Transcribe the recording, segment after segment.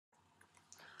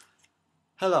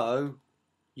Hello,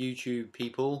 YouTube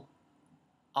people.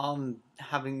 I'm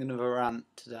having another rant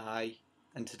today,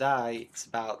 and today it's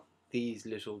about these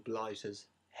little blighters,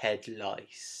 head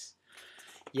lice.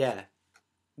 Yeah,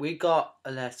 we got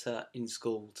a letter in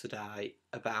school today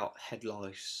about head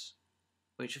lice,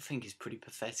 which I think is pretty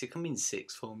pathetic. I'm in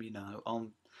sixth form,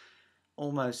 I'm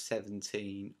almost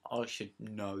 17. I should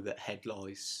know that head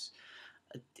lice,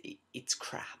 it's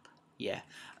crap. Yeah,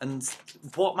 and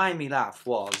what made me laugh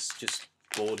was just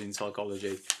bored in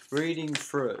psychology, reading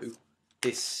through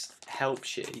this help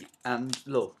sheet, and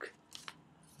look,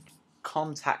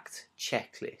 contact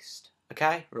checklist.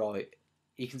 Okay, right,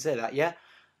 you can say that, yeah.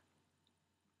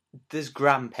 There's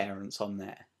grandparents on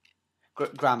there,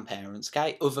 grandparents,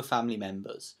 okay, other family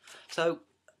members. So,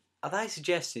 are they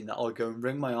suggesting that I go and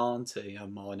ring my auntie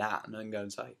and my nan and go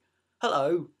and say,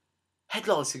 "Hello, head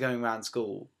lice are going around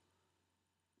school.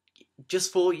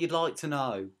 Just thought you'd like to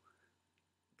know.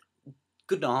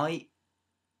 Good night."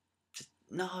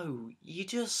 No, you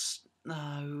just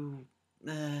no.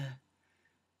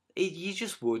 You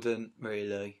just wouldn't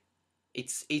really.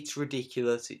 It's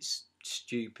ridiculous. It's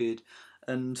stupid,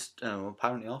 and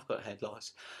apparently I've got head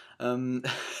lice. Um,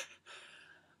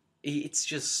 it's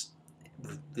just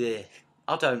yeah.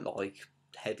 I don't like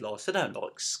head lice. I don't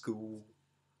like school.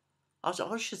 I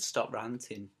should stop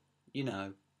ranting. You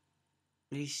know,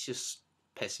 it's just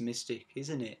pessimistic,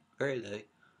 isn't it? Really.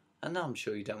 And I'm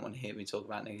sure you don't want to hear me talk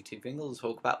about negative things. I'll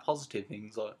talk about positive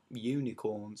things like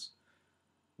unicorns.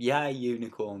 Yay,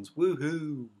 unicorns.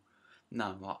 Woohoo!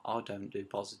 No, I don't do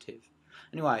positive.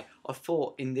 Anyway, I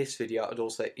thought in this video I'd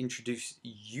also introduce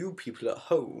you people at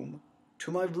home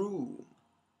to my room.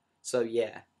 So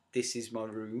yeah, this is my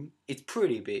room. It's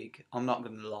pretty big, I'm not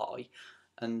going to lie.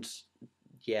 And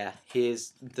yeah,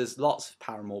 there's lots of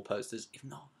Paramore posters, even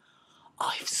though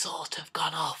I've sort of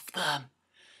gone off them.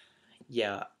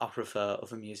 Yeah, I prefer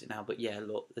other music now, but yeah,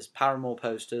 look, there's Paramore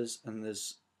posters and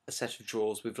there's a set of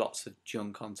drawers with lots of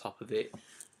junk on top of it,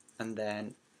 and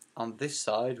then on this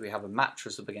side we have a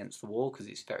mattress up against the wall because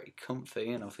it's very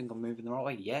comfy, and I think I'm moving the right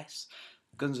way. Yes,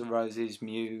 Guns N' Roses,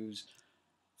 Muse,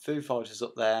 Foo Fighters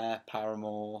up there,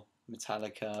 Paramore,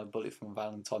 Metallica, Bullet for My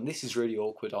Valentine. This is really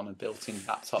awkward on a built-in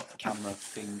laptop camera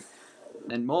thing.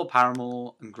 Then more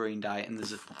Paramore and Green Day, and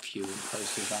there's a few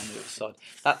posters around the other side.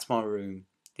 That's my room.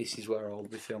 This is where I'll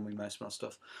be filming most of my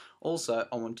stuff. Also,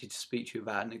 I wanted to speak to you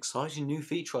about an exciting new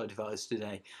feature I devised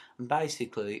today. And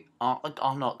basically,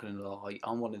 I'm not going to lie,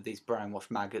 I'm one of these brainwashed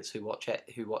maggots who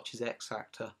watches X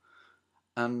Factor.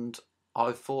 And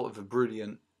I thought of a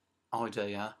brilliant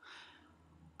idea.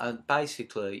 And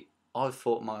basically, I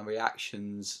thought my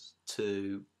reactions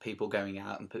to people going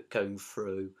out and going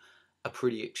through are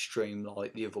pretty extreme.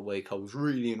 Like the other week, I was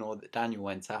really annoyed that Daniel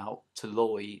went out to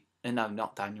Lloyd. No,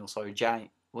 not Daniel. Sorry, Jamie.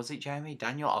 Was it Jamie?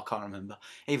 Daniel? I can't remember.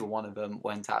 Either one of them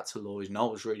went out to Lloyd, and I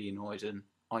was really annoyed. And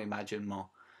I imagine my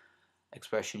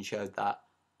expression showed that.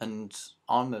 And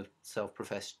I'm a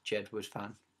self-professed Jedward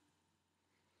fan.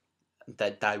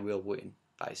 That they will win,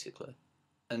 basically,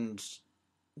 and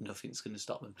nothing's going to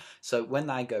stop them. So when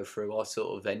they go through, I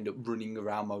sort of end up running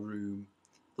around my room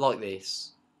like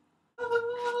this.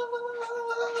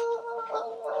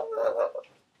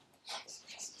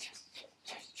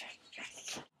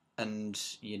 And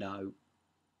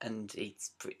and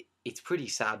it's pretty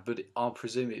sad, but I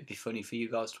presume it'd be funny for you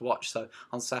guys to watch. So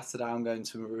on Saturday, I'm going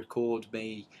to record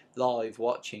me live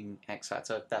watching X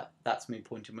Factor. That's me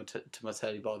pointing to my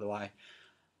telly, by the way,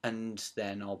 and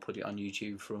then I'll put it on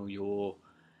YouTube for all your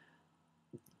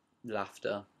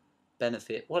laughter,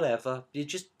 benefit, whatever. You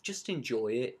just enjoy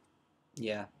it.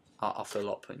 Yeah, I feel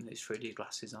like putting these 3D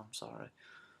glasses on. Sorry.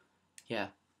 Yeah.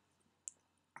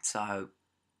 So,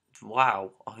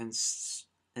 wow, I can.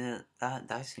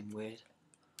 That seemed weird.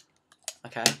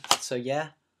 Okay, so yeah.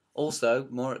 Also,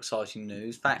 more exciting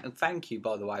news. Thank you,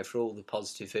 by the way, for all the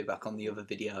positive feedback on the other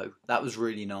video. That was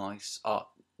really nice.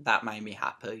 That made me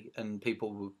happy, and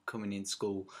people were coming in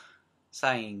school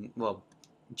saying, well,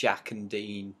 Jack and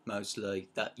Dean mostly,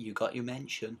 that you got your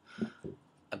mention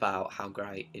about how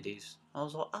great it is. I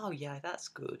was like, oh yeah, that's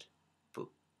good. But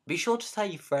be sure to tell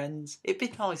your friends. It'd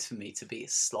be nice for me to be a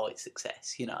slight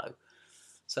success,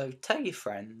 So tell your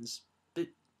friends, but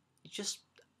just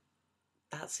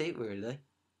that's it really.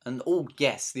 And oh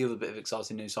yes, the other bit of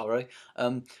exciting news, sorry.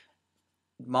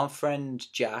 My friend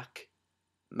Jack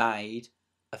made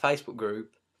a Facebook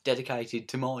group dedicated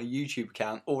to my YouTube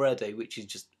account already, which is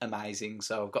just amazing.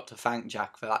 So I've got to thank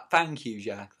Jack for that. Thank you,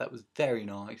 Jack. That was very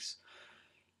nice.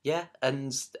 Yeah,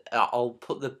 and I'll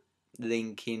put the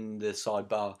link in the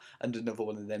sidebar and another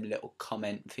one of them little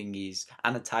comment thingies,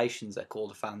 annotations they're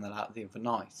called. I found that out the other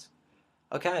night.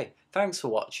 Okay, thanks for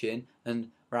watching, and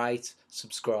rate,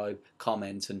 subscribe,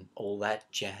 comment, and all that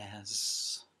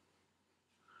jazz.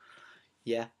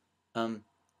 Yeah.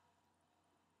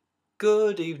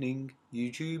 Good evening,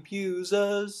 YouTube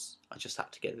users. I just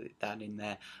had to get that in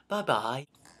there. Bye bye.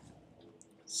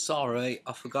 Sorry,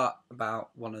 I forgot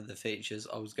about one of the features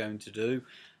I was going to do.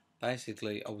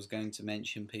 Basically, I was going to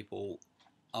mention people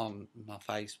on my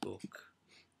Facebook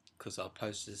because I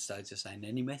posted a status saying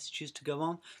any messages to go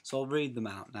on. So I'll read them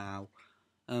out now.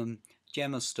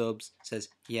 Gemma Stubbs says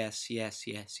yes, yes,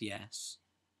 yes, yes.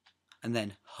 And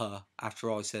then her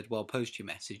after I said, well, post your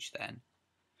message then.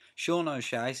 Sean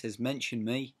O'Shea says mention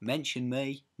me,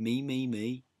 me,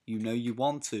 me. You know you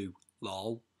want to,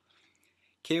 lol.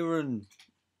 Kieran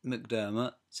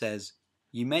McDermott says,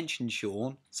 you mentioned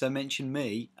Sean, so mention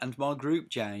me and my group,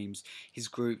 James. His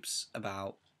group's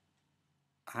about,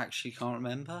 I actually can't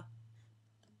remember.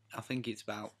 I think it's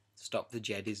about Stop the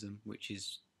Jedism, which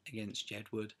is against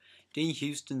Jedward. Dean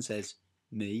Houston says,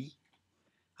 me.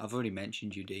 I've already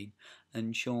mentioned you, Dean.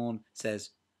 And Sean says,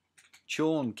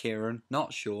 Sean, Kieran,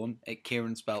 not Sean.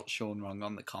 Kieran spelt Sean wrong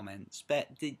on the comments.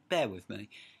 Bear with me.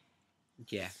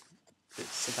 Yeah,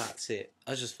 so that's it.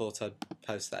 I just thought I'd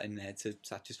post that in there to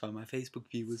satisfy my Facebook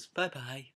viewers. Bye bye.